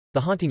The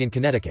Haunting in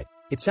Connecticut.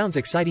 It sounds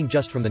exciting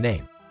just from the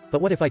name.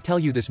 But what if I tell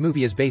you this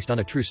movie is based on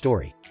a true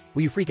story?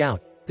 Will you freak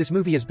out? This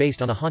movie is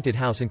based on a haunted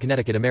house in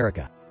Connecticut,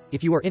 America.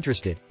 If you are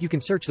interested, you can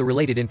search the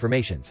related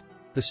informations.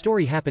 The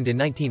story happened in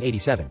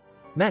 1987.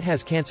 Matt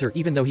has cancer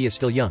even though he is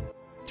still young.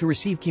 To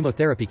receive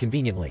chemotherapy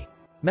conveniently.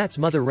 Matt's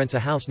mother rents a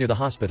house near the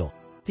hospital.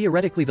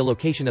 Theoretically, the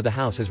location of the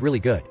house is really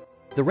good.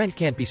 The rent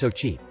can't be so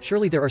cheap.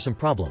 Surely there are some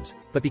problems,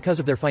 but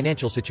because of their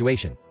financial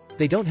situation,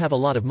 they don't have a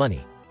lot of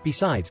money.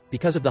 Besides,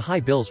 because of the high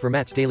bills for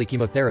Matt's daily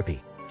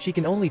chemotherapy, she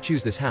can only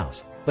choose this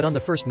house. But on the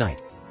first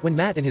night, when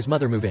Matt and his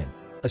mother move in,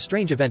 a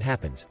strange event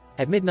happens.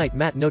 At midnight,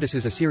 Matt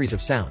notices a series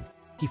of sound.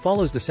 He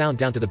follows the sound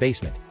down to the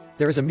basement.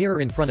 There is a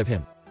mirror in front of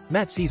him.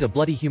 Matt sees a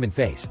bloody human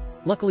face.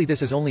 Luckily,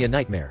 this is only a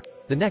nightmare.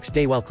 The next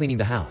day, while cleaning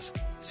the house,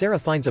 Sarah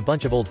finds a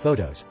bunch of old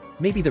photos.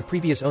 Maybe the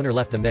previous owner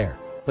left them there.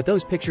 But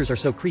those pictures are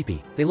so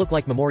creepy, they look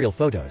like memorial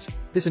photos.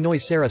 This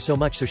annoys Sarah so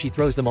much, so she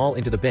throws them all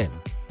into the bin.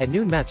 At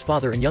noon, Matt's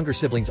father and younger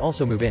siblings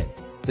also move in.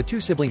 The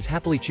two siblings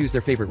happily choose their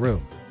favorite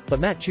room.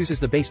 But Matt chooses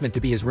the basement to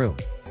be his room.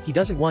 He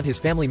doesn't want his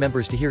family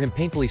members to hear him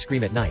painfully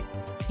scream at night.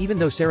 Even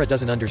though Sarah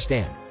doesn't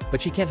understand,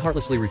 but she can't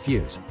heartlessly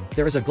refuse.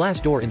 There is a glass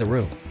door in the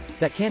room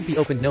that can't be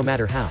opened no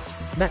matter how.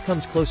 Matt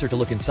comes closer to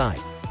look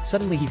inside.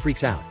 Suddenly he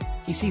freaks out.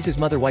 He sees his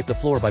mother wipe the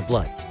floor by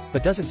blood,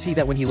 but doesn't see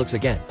that when he looks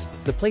again.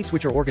 The plates,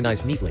 which are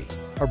organized neatly,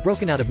 are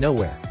broken out of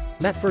nowhere.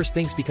 Matt first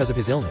thinks because of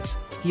his illness,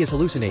 he is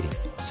hallucinating,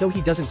 so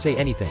he doesn't say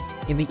anything.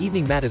 In the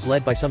evening, Matt is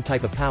led by some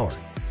type of power.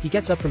 He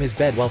gets up from his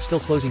bed while still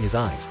closing his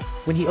eyes.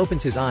 When he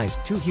opens his eyes,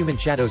 two human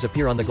shadows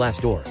appear on the glass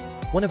door.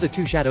 One of the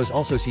two shadows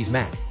also sees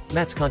Matt.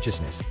 Matt's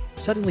consciousness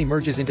suddenly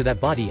merges into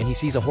that body and he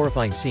sees a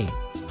horrifying scene.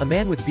 A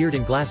man with beard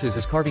and glasses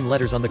is carving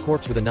letters on the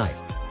corpse with a knife.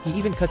 He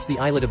even cuts the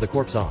eyelid of the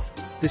corpse off.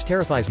 This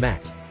terrifies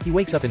Matt. He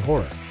wakes up in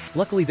horror.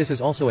 Luckily, this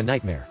is also a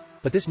nightmare.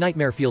 But this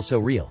nightmare feels so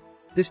real.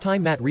 This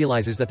time Matt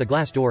realizes that the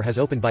glass door has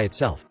opened by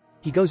itself.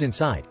 He goes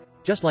inside.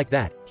 Just like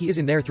that, he is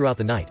in there throughout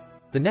the night.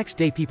 The next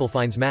day, people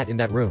finds Matt in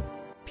that room.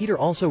 Peter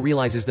also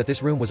realizes that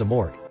this room was a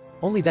morgue.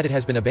 Only that it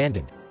has been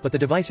abandoned, but the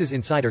devices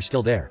inside are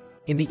still there.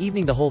 In the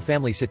evening, the whole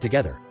family sit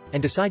together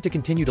and decide to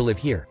continue to live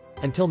here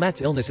until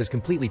Matt's illness is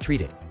completely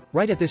treated.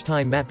 Right at this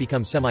time, Matt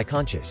becomes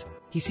semi-conscious.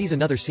 He sees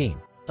another scene.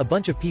 A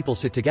bunch of people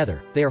sit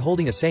together. They are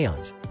holding a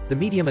seance. The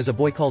medium is a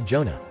boy called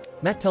Jonah.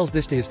 Matt tells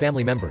this to his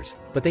family members,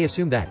 but they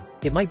assume that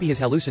it might be his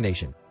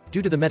hallucination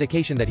due to the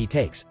medication that he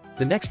takes.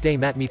 The next day,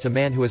 Matt meets a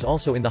man who is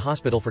also in the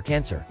hospital for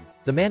cancer.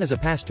 The man is a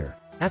pastor.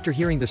 After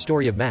hearing the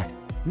story of Matt,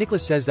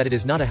 Nicholas says that it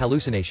is not a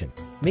hallucination.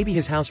 Maybe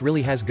his house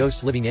really has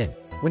ghosts living in.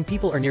 When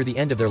people are near the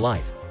end of their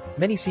life,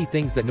 many see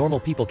things that normal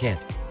people can't.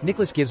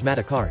 Nicholas gives Matt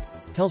a card,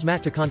 tells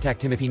Matt to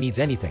contact him if he needs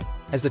anything.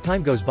 As the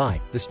time goes by,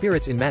 the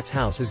spirits in Matt's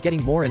house is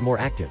getting more and more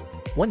active.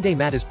 One day,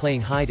 Matt is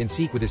playing hide and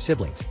seek with his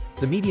siblings.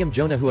 The medium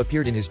Jonah, who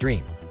appeared in his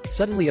dream,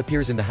 suddenly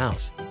appears in the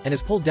house and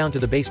is pulled down to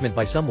the basement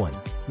by someone.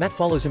 Matt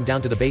follows him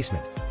down to the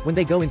basement. When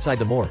they go inside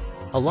the morgue,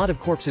 a lot of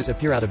corpses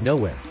appear out of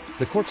nowhere.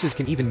 The corpses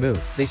can even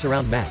move. They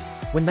surround Matt.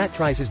 When Matt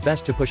tries his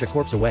best to push a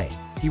corpse away,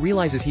 he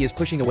realizes he is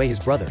pushing away his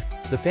brother.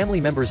 The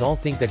family members all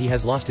think that he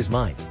has lost his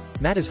mind.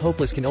 Matt is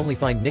hopeless, can only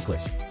find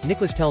Nicholas.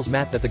 Nicholas tells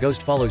Matt that the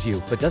ghost follows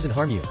you but doesn't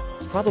harm you.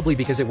 Probably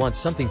because it wants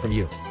something from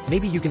you.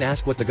 Maybe you can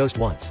ask what the ghost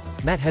wants.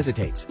 Matt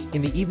hesitates.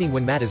 In the evening,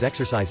 when Matt is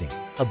exercising,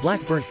 a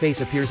black burnt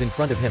face appears in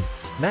front of him.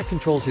 Matt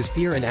controls his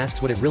fear and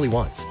asks what it really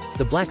wants.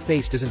 The black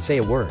face doesn't say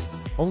a word,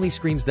 only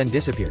screams, then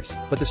disappears.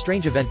 But the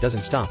strange event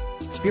doesn't stop.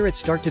 Spirits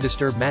start to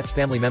disturb Matt's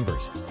family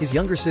members. His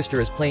younger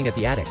sister is playing at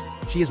the attic.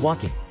 She is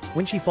walking.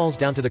 When she falls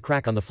down to the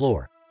crack on the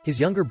floor, his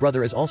younger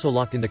brother is also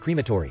locked in the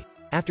crematory.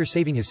 After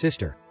saving his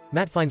sister,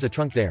 Matt finds a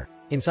trunk there.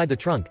 Inside the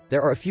trunk,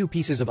 there are a few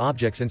pieces of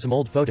objects and some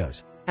old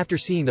photos. After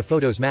seeing the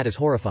photos, Matt is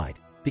horrified,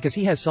 because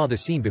he has saw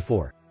this scene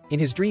before in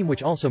his dream,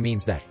 which also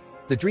means that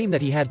the dream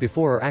that he had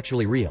before are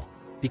actually real.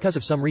 Because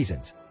of some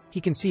reasons,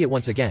 he can see it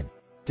once again.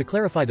 To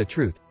clarify the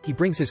truth, he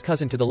brings his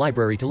cousin to the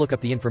library to look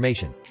up the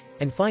information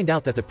and find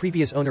out that the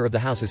previous owner of the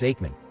house is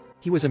Aikman.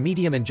 He was a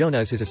medium and Jonah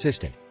is his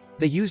assistant.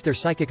 They used their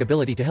psychic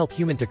ability to help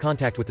human to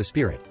contact with the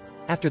spirit.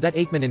 After that,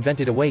 Aikman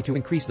invented a way to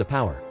increase the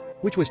power,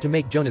 which was to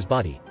make Jonah's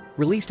body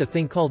released a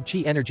thing called chi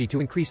energy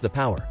to increase the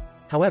power.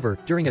 However,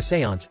 during a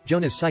seance,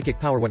 Jonah's psychic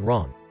power went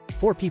wrong.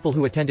 4 people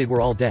who attended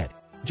were all dead.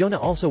 Jonah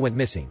also went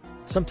missing.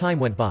 Some time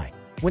went by.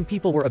 When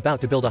people were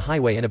about to build a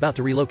highway and about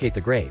to relocate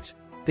the graves,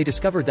 they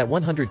discovered that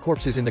 100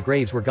 corpses in the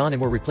graves were gone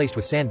and were replaced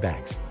with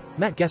sandbags.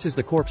 Matt guesses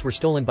the corpse were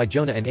stolen by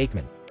Jonah and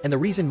Aikman, and the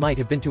reason might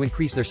have been to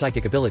increase their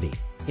psychic ability.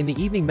 In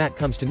the evening, Matt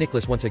comes to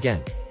Nicholas once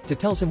again to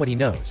tell him what he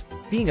knows.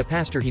 Being a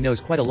pastor, he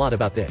knows quite a lot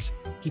about this.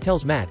 He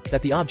tells Matt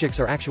that the objects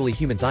are actually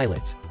humans'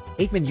 eyelids.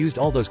 Aikman used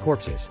all those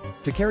corpses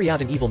to carry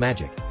out an evil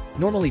magic.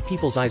 Normally,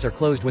 people's eyes are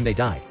closed when they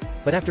died,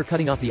 but after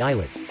cutting off the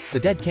eyelids, the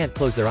dead can't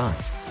close their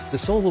eyes. The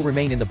soul will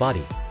remain in the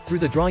body. Through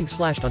the drawing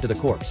slashed onto the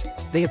corpse,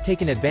 they have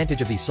taken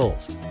advantage of these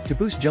souls to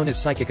boost Jonah's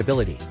psychic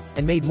ability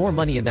and made more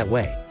money in that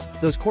way.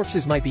 Those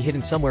corpses might be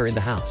hidden somewhere in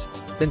the house.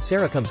 Then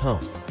Sarah comes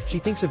home. She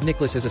thinks of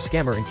Nicholas as a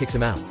scammer and kicks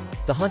him out.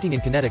 The haunting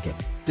in Connecticut.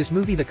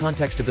 The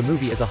context of the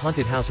movie is a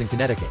haunted house in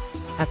Connecticut.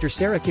 After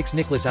Sarah kicks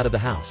Nicholas out of the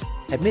house,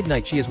 at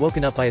midnight she is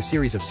woken up by a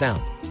series of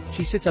sound.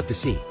 She sits up to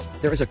see.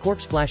 There is a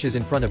corpse flashes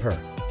in front of her.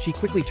 She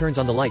quickly turns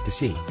on the light to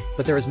see.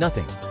 But there is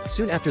nothing.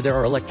 Soon after there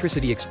are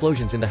electricity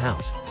explosions in the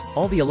house.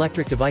 All the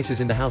electric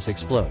devices in the house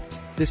explode.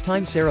 This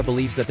time Sarah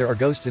believes that there are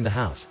ghosts in the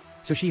house.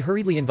 So she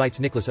hurriedly invites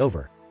Nicholas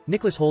over.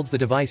 Nicholas holds the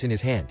device in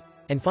his hand.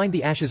 And find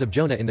the ashes of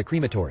Jonah in the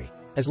crematory.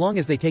 As long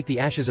as they take the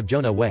ashes of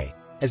Jonah away.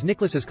 As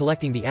Nicholas is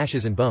collecting the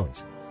ashes and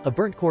bones, a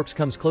burnt corpse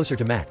comes closer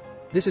to Matt.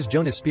 This is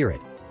Jonah's spirit.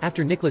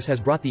 After Nicholas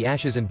has brought the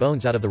ashes and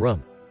bones out of the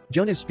room,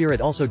 Jonah's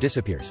spirit also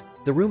disappears.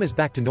 The room is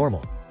back to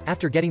normal.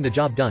 After getting the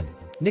job done,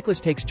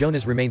 Nicholas takes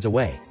Jonah's remains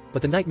away,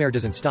 but the nightmare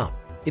doesn't stop.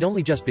 It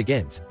only just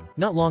begins.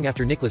 Not long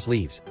after Nicholas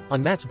leaves,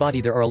 on Matt's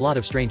body there are a lot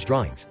of strange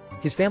drawings.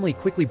 His family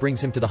quickly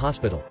brings him to the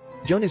hospital.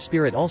 Jonah's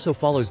spirit also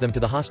follows them to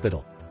the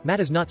hospital. Matt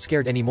is not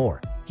scared anymore.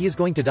 He is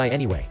going to die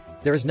anyway.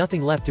 There is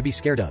nothing left to be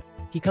scared of.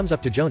 He comes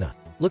up to Jonah.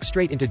 Looks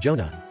straight into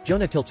Jonah.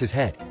 Jonah tilts his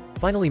head.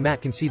 Finally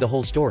Matt can see the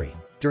whole story.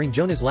 During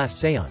Jonah's last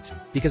seance,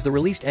 because the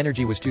released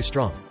energy was too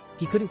strong,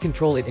 he couldn't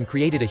control it and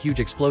created a huge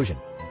explosion.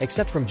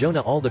 Except from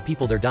Jonah all the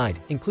people there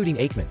died, including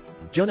Aikman.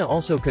 Jonah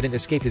also couldn't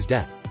escape his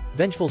death.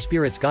 Vengeful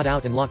spirits got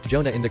out and locked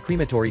Jonah in the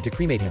crematory to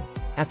cremate him.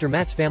 After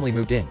Matt's family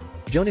moved in,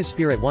 Jonah's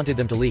spirit wanted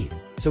them to leave,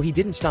 so he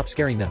didn't stop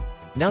scaring them.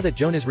 Now that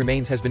Jonah's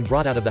remains has been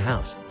brought out of the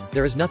house,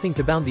 there is nothing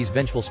to bound these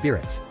vengeful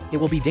spirits. It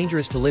will be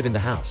dangerous to live in the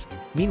house.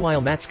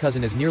 Meanwhile Matt's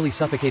cousin is nearly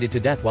suffocated to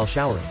death while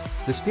showering.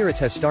 The spirits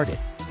has started.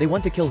 They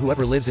want to kill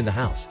whoever lives in the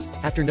house.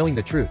 After knowing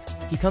the truth,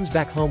 he comes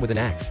back home with an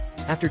axe.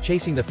 After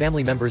chasing the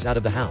family members out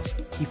of the house,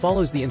 he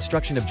follows the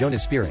instruction of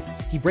Jonah's spirit.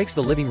 He breaks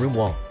the living room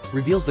wall,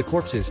 reveals the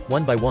corpses,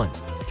 one by one.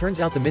 Turns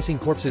out the missing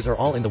corpses are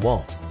all in the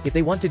wall. If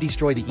they want to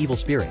destroy the evil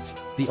spirits,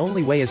 the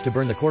only way is to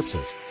burn the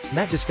corpses.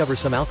 Matt discovers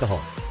some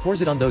alcohol,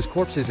 pours it on those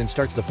corpses and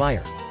starts the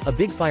fire. A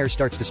big fire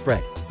starts to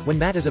spread. When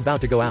Matt is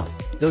about to go out,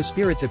 those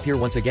spirits appear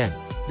once again.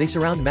 They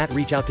surround Matt,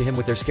 reach out to him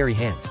with their scary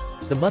hands.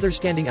 The mother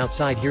standing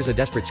outside hears a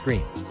desperate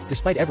scream.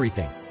 Despite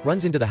everything,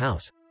 runs into the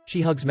house.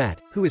 She hugs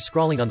Matt, who is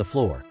sprawling on the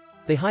floor.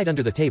 They hide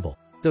under the table.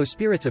 Those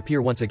spirits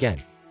appear once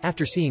again.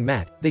 After seeing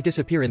Matt, they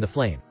disappear in the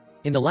flame.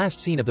 In the last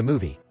scene of the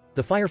movie,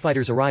 the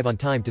firefighters arrive on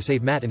time to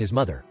save Matt and his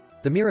mother.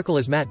 The miracle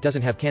is Matt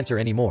doesn't have cancer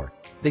anymore.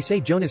 They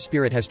say Jonah's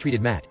spirit has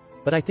treated Matt.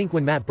 But I think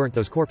when Matt burnt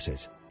those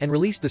corpses, and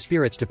released the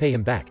spirits to pay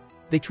him back,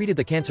 they treated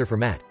the cancer for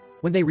Matt.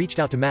 When they reached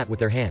out to Matt with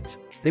their hands,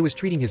 they was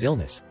treating his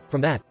illness.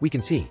 From that, we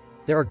can see,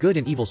 there are good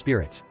and evil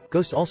spirits.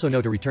 Ghosts also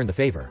know to return the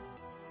favor.